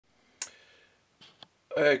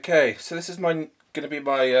Okay, so this is going to be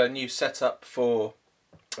my new setup for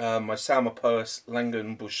my Mk.2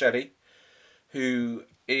 Langenbucheri, who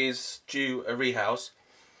is due a rehouse.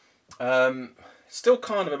 Still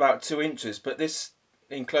kind of about 2 inches, but this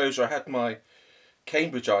enclosure, I had my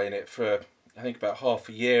Cambridge eye in it for I think about half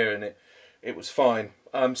a year, and it was fine.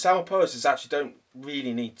 Mk.2s actually don't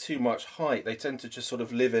really need too much height. They tend to just sort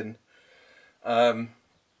of live in the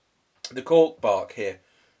cork bark here.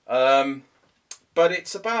 But I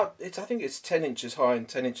think it's 10 inches high and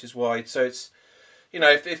 10 inches wide, so it's, you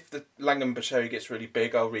know, if the Langenbucheri gets really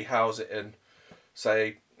big, I'll rehouse it in,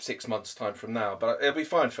 say, 6 months time from now, but it'll be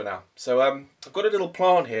fine for now. So I've got a little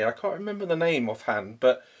plant here. I can't remember the name offhand,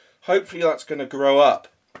 but hopefully that's going to grow up.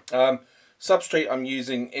 Substrate I'm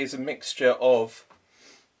using is a mixture of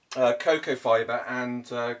cocoa fibre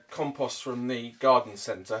and compost from the garden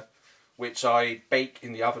centre, which I bake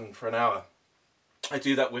in the oven for an hour. I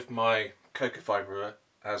do that with my cocoa fibre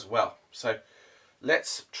as well. So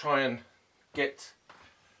let's try and get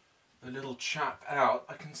the little chap out.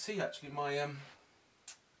 I can see actually my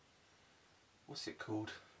what's it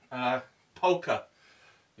called, polka,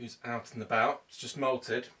 who's out and about. It's just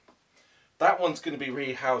molted. That one's going to be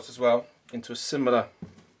rehoused as well into a similar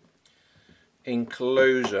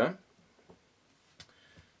enclosure.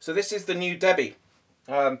 So this is the new Debbie.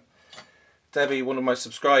 Debbie, one of my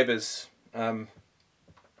subscribers,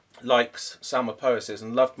 likes Salmopoesis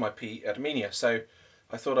and loved my P Armenia, so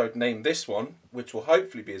I thought I'd name this one, which will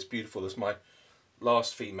hopefully be as beautiful as my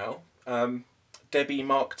last female, Debbie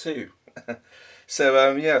Mk.2.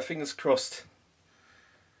 So yeah, fingers crossed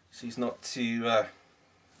she's not too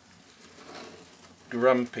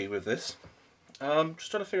grumpy with this.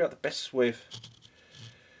 Just trying to figure out the best way of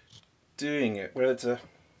doing it, whether to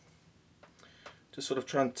just sort of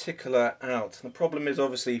try and tickle her out. And the problem is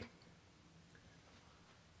obviously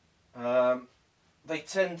they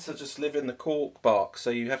tend to just live in the cork bark,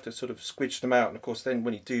 so you have to sort of squidge them out, and of course then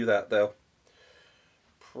when you do that they'll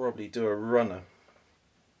probably do a runner.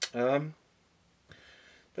 But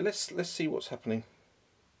let's see what's happening.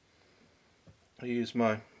 I use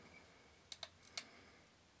my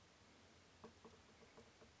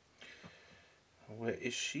where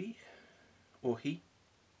is she or he?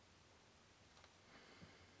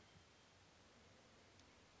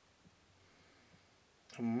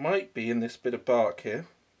 Might be in this bit of bark here.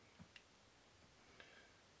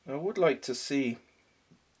 I would like to see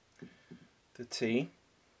the tea,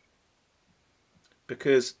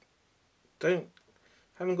 because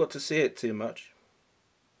haven't got to see it too much.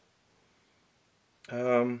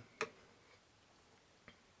 I'm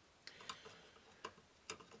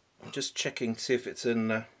just checking to see if it's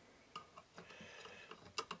in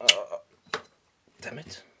damn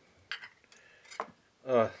it.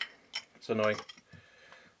 It's annoying.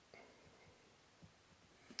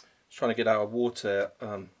 Trying to get out a water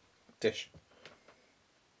dish.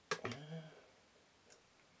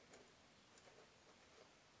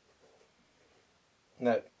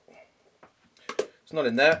 No, it's not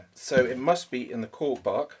in there, so it must be in the cork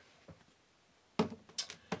bark,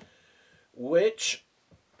 which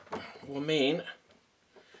will mean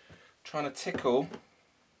trying to tickle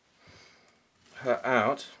her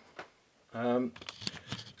out, so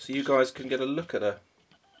you guys can get a look at her.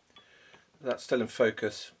 That's still in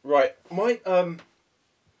focus. Right, what I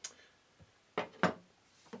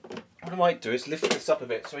might do is lift this up a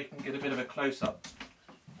bit so we can get a bit of a close-up.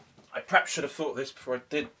 I perhaps should have thought this before I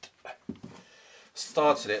did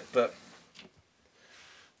started it, but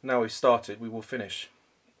now we've started, we will finish.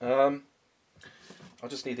 I'll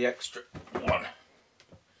just need the extra one.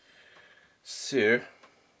 So,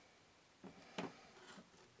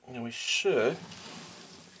 now we should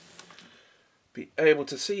be able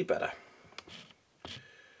to see better,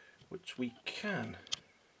 which we can.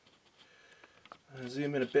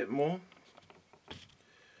 Zoom in a bit more.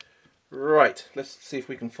 Right, let's see if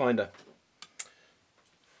we can find her.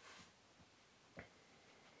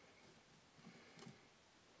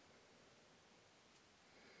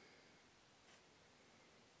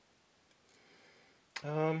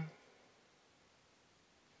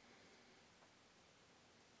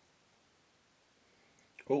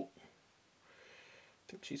 Oh, I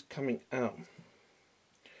think she's coming out.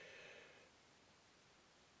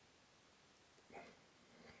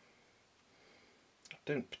 I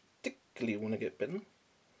don't particularly want to get bitten.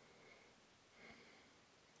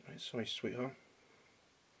 Right, sorry, sweetheart.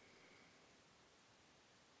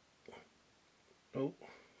 Oh,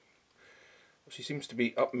 she seems to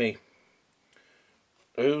be up me.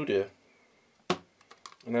 Oh dear.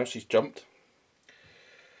 And now she's jumped.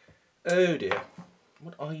 Oh dear.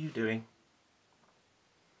 What are you doing?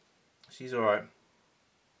 She's alright.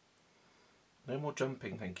 No more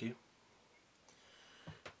jumping, thank you.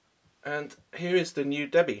 And here is the new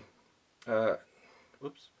Debbie.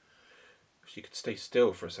 Whoops. If she could stay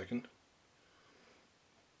still for a second.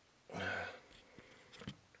 I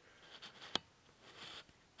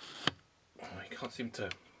can't seem to...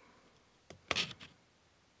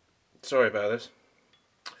 Sorry about this.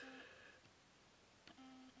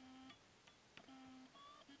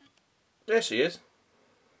 There she is.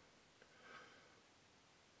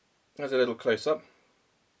 There's a little close up.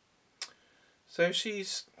 So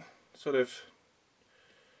she's sort of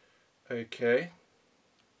okay.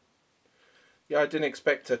 Yeah, I didn't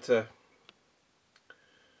expect her to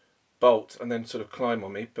bolt and then sort of climb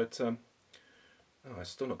on me, but oh, it's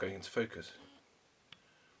still not going into focus.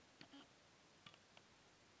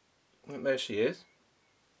 And there she is.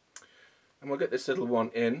 And we'll get this little one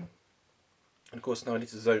in. And of course now I need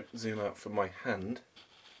to zoom out from my hand.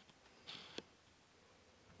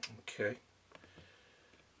 Okay.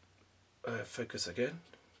 Focus again.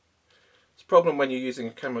 It's a problem when you're using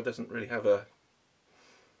a camera, it doesn't really have a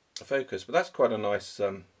focus, but that's quite a nice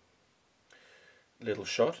little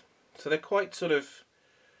shot. So they're quite sort of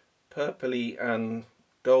purpley and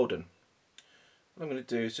golden. What I'm going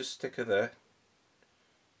to do is just stick her there,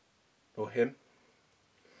 or him,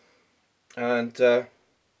 and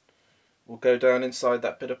we'll go down inside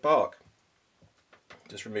that bit of bark.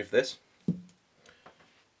 Just remove this.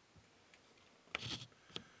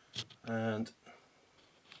 And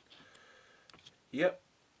yep.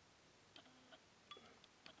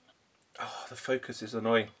 Oh, the focus is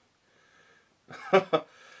annoying.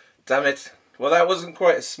 Damn it. Well, that wasn't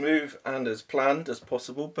quite as smooth and as planned as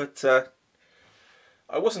possible, but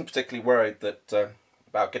I wasn't particularly worried that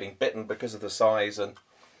about getting bitten because of the size.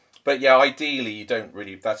 But yeah, ideally you don't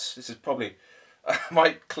really. This is probably I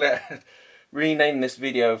might rename this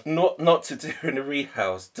video of not to do in a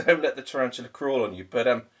rehouse. Don't let the tarantula crawl on you.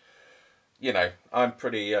 But you know, I'm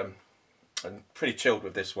pretty chilled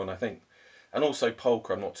with this one, I think. And also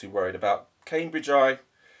Pulcher, I'm not too worried about. Cambridge eye,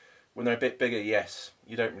 when they're a bit bigger, yes,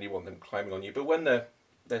 you don't really want them climbing on you. But when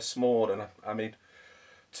they're small, and I mean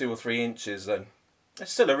 2 or 3 inches, then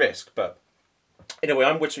it's still a risk. But anyway,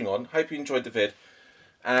 I'm witching on. Hope you enjoyed the vid.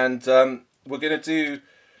 And we're going to do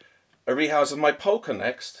a rehouse of my Pulcher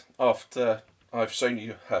next, after I've shown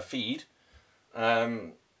you her feed,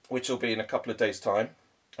 which will be in a couple of days' time.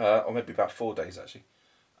 Or maybe about 4 days actually,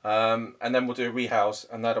 and then we'll do a rehouse,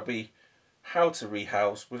 and that'll be how to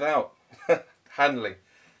rehouse without handling,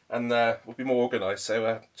 and we'll be more organised.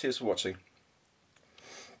 So cheers for watching.